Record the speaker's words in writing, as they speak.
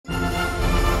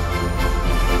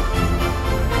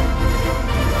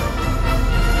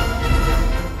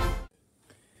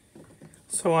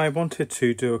So I wanted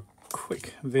to do a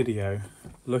quick video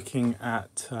looking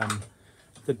at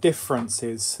the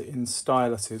differences in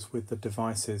styluses with the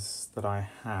devices that I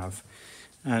have.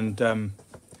 And the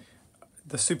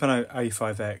Supernote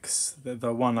A5X,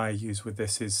 the one I use with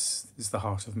this is the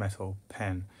Heart of Metal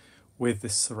pen with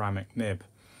this ceramic nib.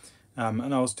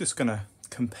 And I was just going to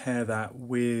compare that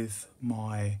with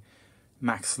my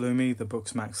Max Lumi, the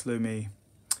Boox Max Lumi,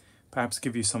 perhaps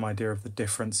give you some idea of the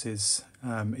differences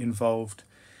involved.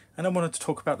 And I wanted to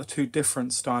talk about the two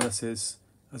different styluses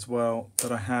as well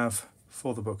that I have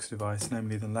for the Boox device,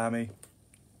 namely the Lamy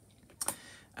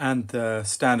and the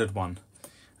standard one,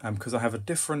 because I have a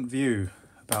different view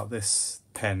about this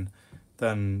pen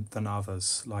than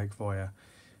others like Voya.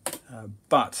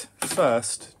 But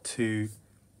first to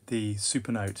the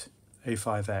Supernote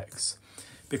A5X,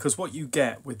 because what you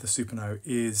get with the Supernote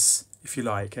is, if you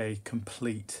like, a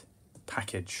complete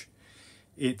package.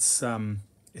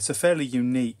 It's a fairly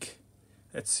unique,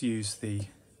 let's use the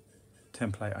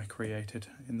template I created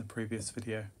in the previous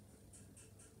video.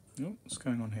 Oh, what's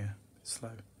going on here? It's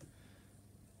slow.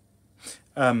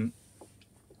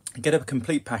 Get a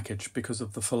complete package because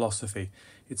of the philosophy.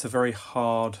 It's a very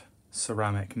hard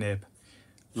ceramic nib,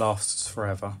 lasts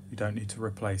forever, you don't need to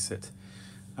replace it.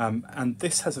 And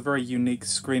this has a very unique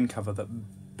screen cover that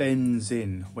bends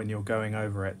in when you're going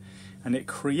over it, and it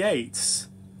creates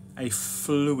a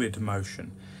fluid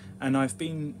motion. And I've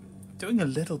been doing a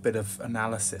little bit of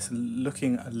analysis,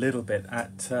 looking a little bit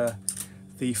at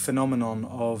the phenomenon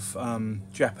of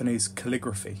Japanese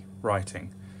calligraphy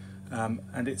writing.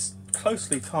 And it's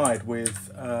closely tied with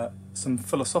some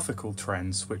philosophical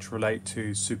trends which relate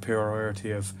to superiority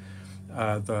of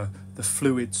the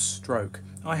fluid stroke.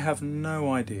 I have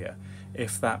no idea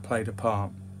if that played a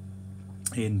part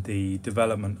in the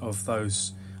development of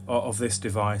this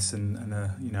device and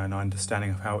an understanding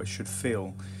of how it should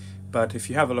feel. But if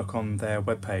you have a look on their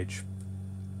webpage,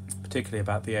 particularly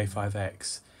about the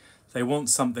A5X, they want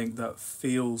something that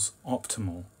feels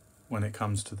optimal when it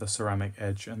comes to the ceramic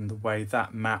edge and the way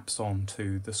that maps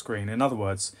onto the screen. In other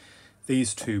words,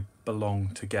 these two belong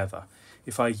together.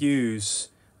 If I use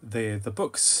the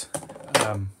Boox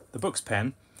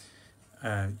pen,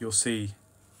 you'll see.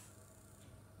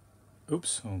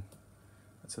 Oops, oh,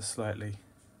 that's a slightly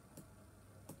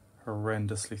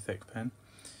horrendously thick pen.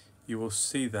 You will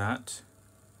see that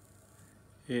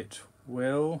it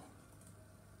will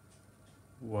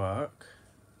work,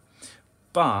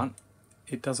 but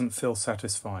it doesn't feel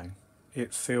satisfying.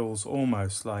 It feels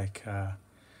almost like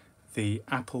the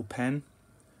Apple pen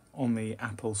on the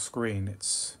Apple screen.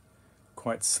 It's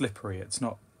quite slippery, it's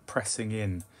not pressing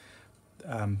in.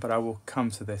 But I will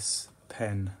come to this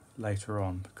pen later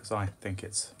on because I think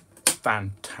it's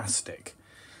fantastic.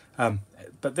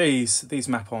 But these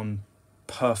map on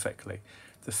perfectly.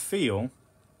 The feel,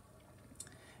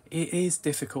 it is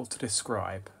difficult to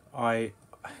describe.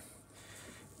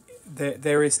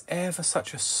 There is ever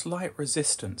such a slight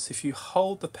resistance. If you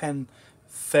hold the pen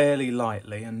fairly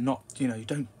lightly and not, you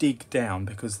don't dig down,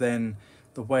 because then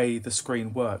the way the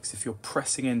screen works, if you're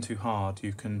pressing in too hard,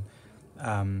 it can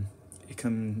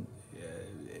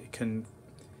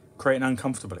create an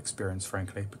uncomfortable experience,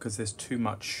 frankly, because there's too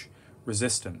much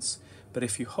resistance. But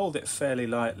if you hold it fairly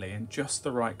lightly in just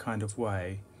the right kind of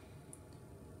way,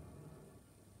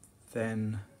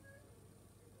 then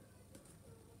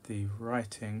the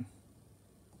writing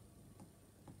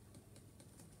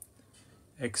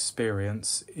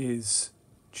experience is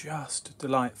just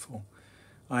delightful.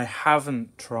 I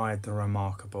haven't tried the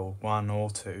Remarkable 1 or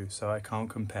 2, so I can't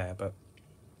compare, but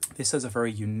this has a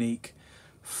very unique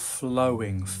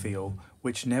flowing feel,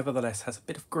 which nevertheless has a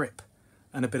bit of grip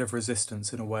and a bit of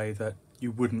resistance in a way that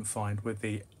you wouldn't find with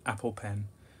the Apple pen.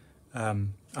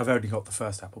 I've only got the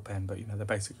first Apple pen, but they're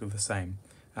basically the same,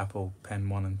 Apple pen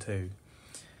 1 and 2.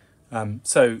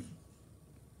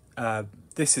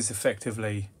 This is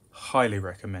effectively highly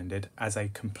recommended as a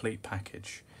complete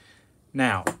package.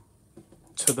 Now,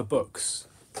 to the Boox.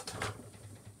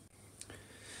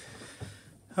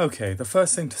 Okay, the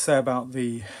first thing to say about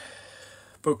the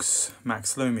Boox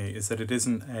Max Lumi is that it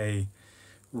isn't a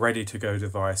ready-to-go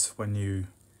device when you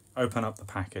open up the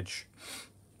package.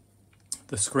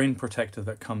 The screen protector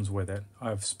that comes with it,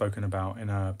 I've spoken about in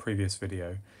a previous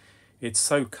video. It's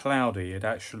so cloudy, it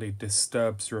actually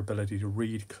disturbs your ability to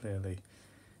read clearly.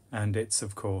 And it's,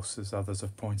 of course, as others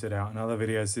have pointed out in other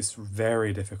videos, it's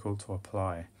very difficult to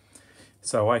apply.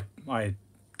 So I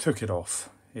took it off.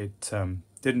 It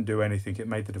didn't do anything. It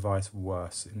made the device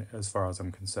worse as far as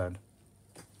I'm concerned.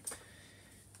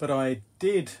 But I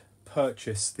did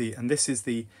purchase and this is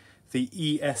the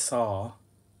ESR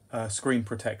screen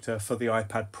protector for the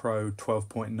iPad Pro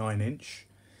 12.9 inch.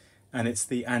 and it's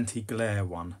the anti-glare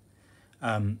one.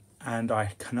 And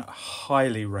I can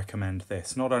highly recommend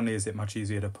this. Not only is it much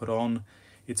easier to put on,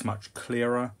 it's much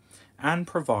clearer and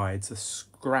provides a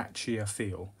scratchier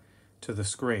feel to the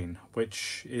screen,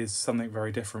 which is something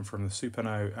very different from the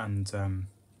Supernote and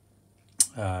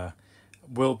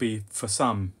will be for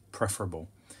some preferable.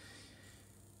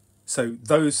 So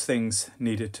those things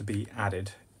needed to be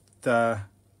added. The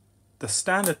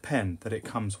standard pen that it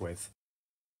comes with,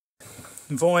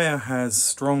 Voya has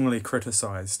strongly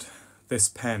criticised this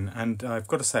pen, and I've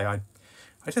got to say I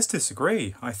just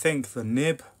disagree. I think the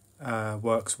nib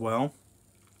works well.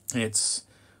 It's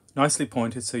nicely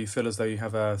pointed, so you feel as though you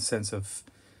have a sense of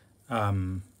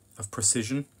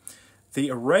precision. The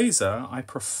eraser I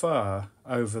prefer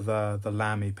over the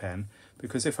Lamy pen,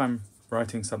 because if I'm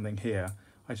writing something here,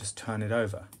 I just turn it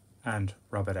over and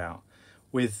rub it out.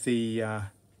 With the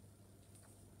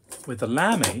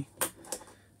Lamy,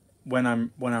 when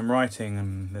I'm writing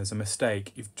and there's a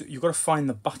mistake, you've got to find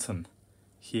the button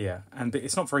here, and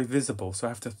it's not very visible, so I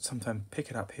have to sometimes pick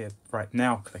it up here, right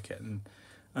now, click it and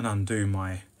undo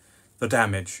the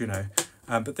damage, you know.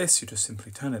 But this, you just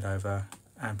simply turn it over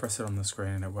and press it on the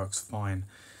screen and it works fine.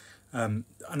 And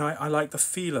I like the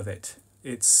feel of it.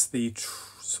 It's the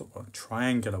sort of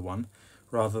triangular one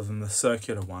rather than the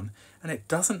circular one, and it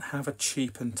doesn't have a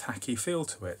cheap and tacky feel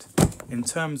to it. In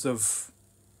terms of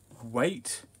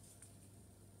weight,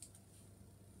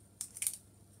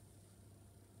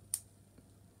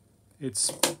 it's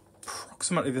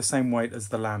approximately the same weight as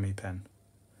the Lamy pen,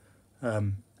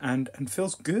 and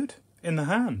feels good in the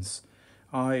hands.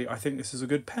 I think this is a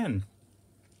good pen.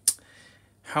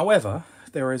 However,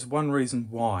 there is one reason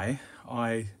why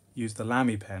I use the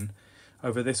Lamy pen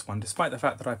over this one, despite the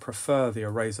fact that I prefer the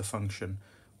eraser function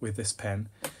with this pen,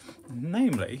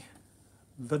 namely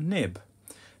the nib.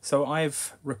 So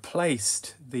I've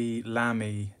replaced the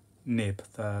Lamy nib,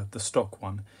 the stock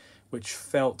one, which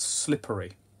felt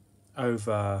slippery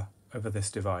over this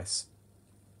device,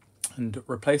 and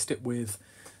replaced it with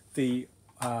the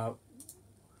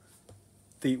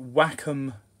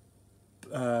Wacom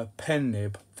pen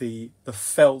nib, the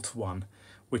felt one,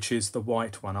 which is the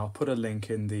white one. I'll put a link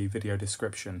in the video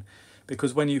description,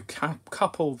 because when you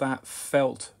couple that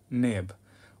felt nib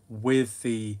with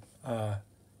the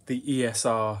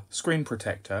ESR screen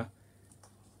protector,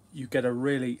 you get a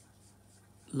really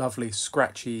lovely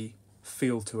scratchy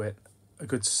feel to it, a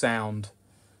good sound.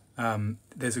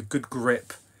 There's a good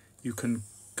grip. You can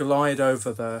glide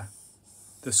over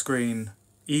the screen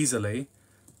easily,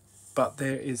 but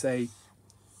there is a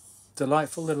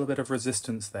delightful little bit of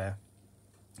resistance there.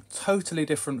 Totally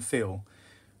different feel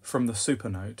from the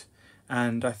Supernote,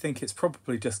 and I think it's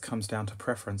probably just comes down to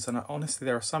preference. And honestly,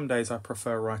 there are some days I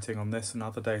prefer writing on this and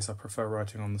other days I prefer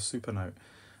writing on the Supernote.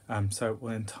 So it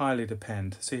will entirely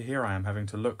depend. See, here I am having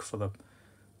to look for the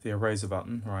eraser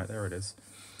button. Right, there it is.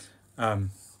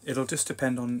 It'll just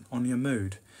depend on your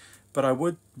mood. But I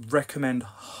would recommend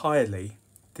highly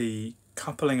the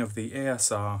coupling of the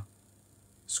ESR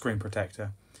screen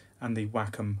protector and the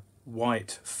Wacom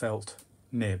white felt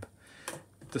nib.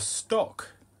 The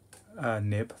stock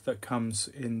nib that comes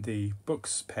in the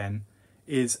Boox pen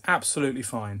is absolutely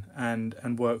fine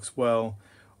and works well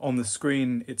on the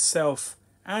screen itself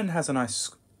and has a nice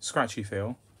scratchy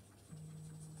feel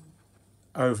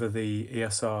over the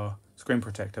ESR screen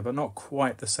protector, but not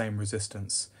quite the same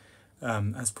resistance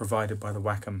as provided by the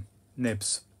Wacom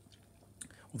nibs.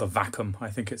 Or the Wacom, I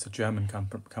think it's a German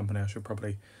company, I should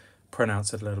probably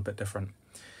pronounce it a little bit different.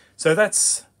 So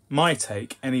that's my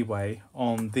take anyway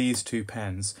on these two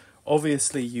pens.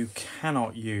 Obviously you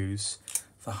cannot use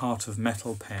the Heart of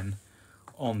Metal pen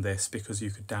on this because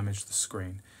you could damage the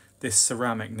screen. This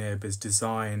ceramic nib is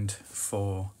designed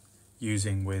for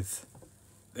using with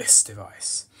this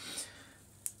device.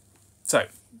 So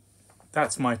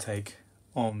that's my take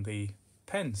on the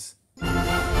pens.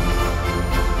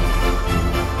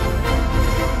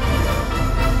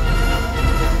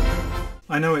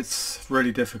 I know it's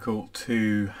really difficult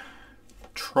to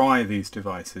try these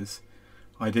devices.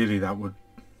 Ideally that would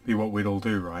be what we'd all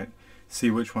do, right?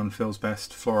 See which one feels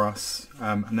best for us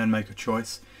and then make a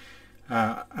choice.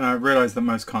 And I realise that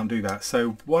most can't do that.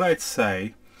 So what I'd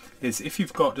say is, if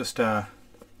you've got just a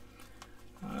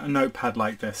notepad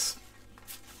like this,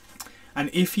 and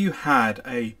if you had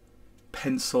a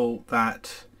pencil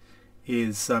that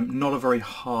is not a very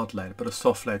hard lead but a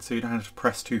soft lead, so you don't have to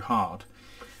press too hard,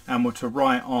 and were to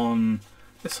write on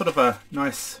this sort of a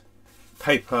nice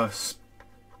paper,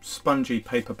 spongy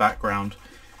paper background,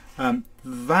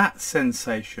 that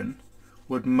sensation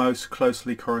would most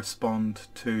closely correspond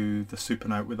to the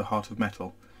Supernote with the Heart of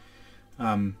Metal.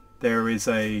 There is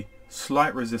a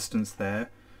slight resistance there,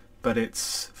 but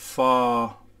it's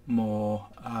far more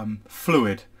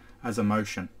fluid as a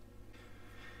motion.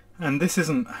 And this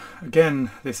isn't,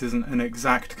 again, this isn't an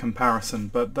exact comparison,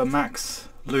 but the Max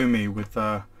Lumi with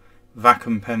the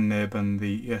Wacom pen nib and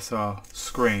the ESR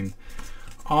screen,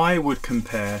 I would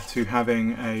compare to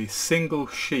having a single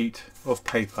sheet of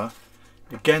paper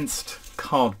against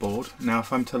cardboard. Now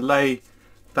if I'm to lay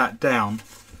that down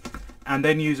and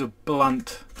then use a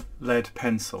blunt lead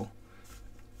pencil,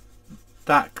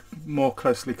 that more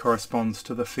closely corresponds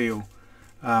to the feel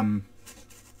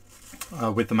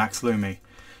with the Max Lumi.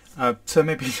 So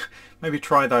maybe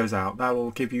try those out. That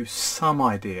will give you some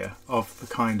idea of the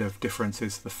kind of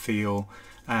differences, the feel,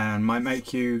 and might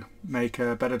make you make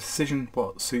a better decision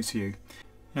what suits you.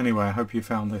 Anyway, I hope you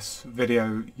found this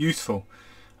video useful.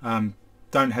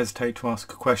 Don't hesitate to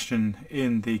ask a question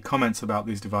in the comments about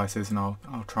these devices, and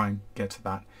I'll try and get to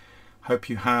that. Hope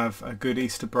you have a good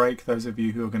Easter break, those of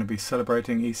you who are going to be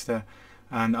celebrating Easter,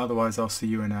 and otherwise I'll see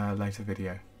you in a later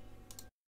video.